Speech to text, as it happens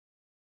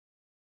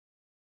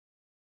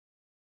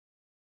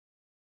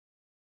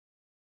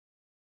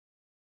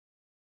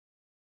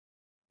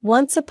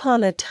Once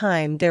upon a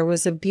time there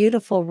was a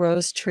beautiful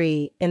rose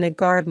tree in a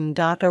garden.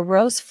 A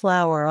rose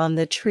flower on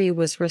the tree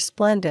was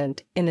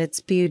resplendent in its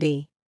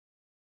beauty.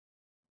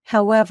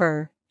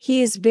 However,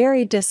 he is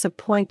very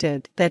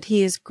disappointed that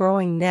he is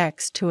growing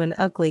next to an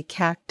ugly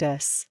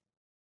cactus.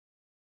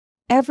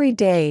 Every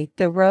day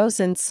the rose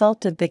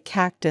insulted the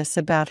cactus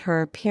about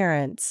her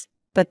appearance,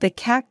 but the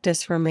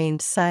cactus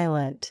remained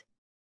silent.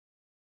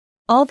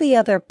 All the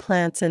other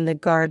plants in the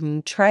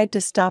garden tried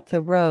to stop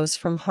the rose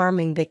from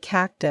harming the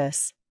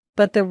cactus,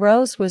 but the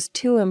rose was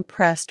too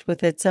impressed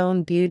with its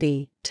own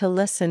beauty to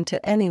listen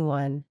to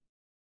anyone.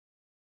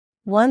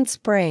 One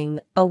spring,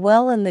 a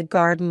well in the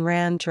garden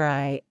ran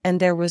dry and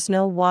there was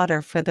no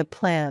water for the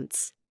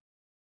plants.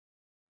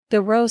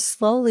 The rose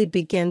slowly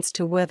begins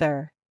to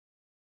wither.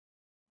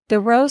 The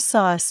rose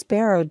saw a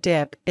sparrow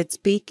dip its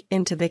beak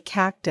into the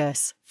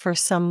cactus for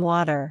some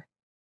water.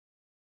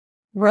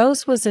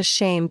 Rose was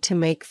ashamed to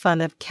make fun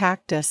of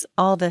cactus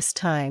all this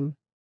time.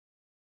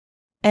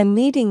 And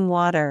needing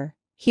water,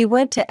 he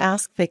went to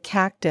ask the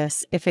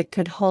cactus if it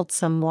could hold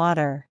some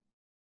water.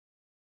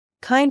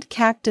 Kind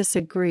cactus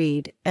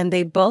agreed, and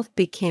they both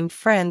became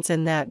friends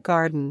in that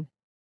garden,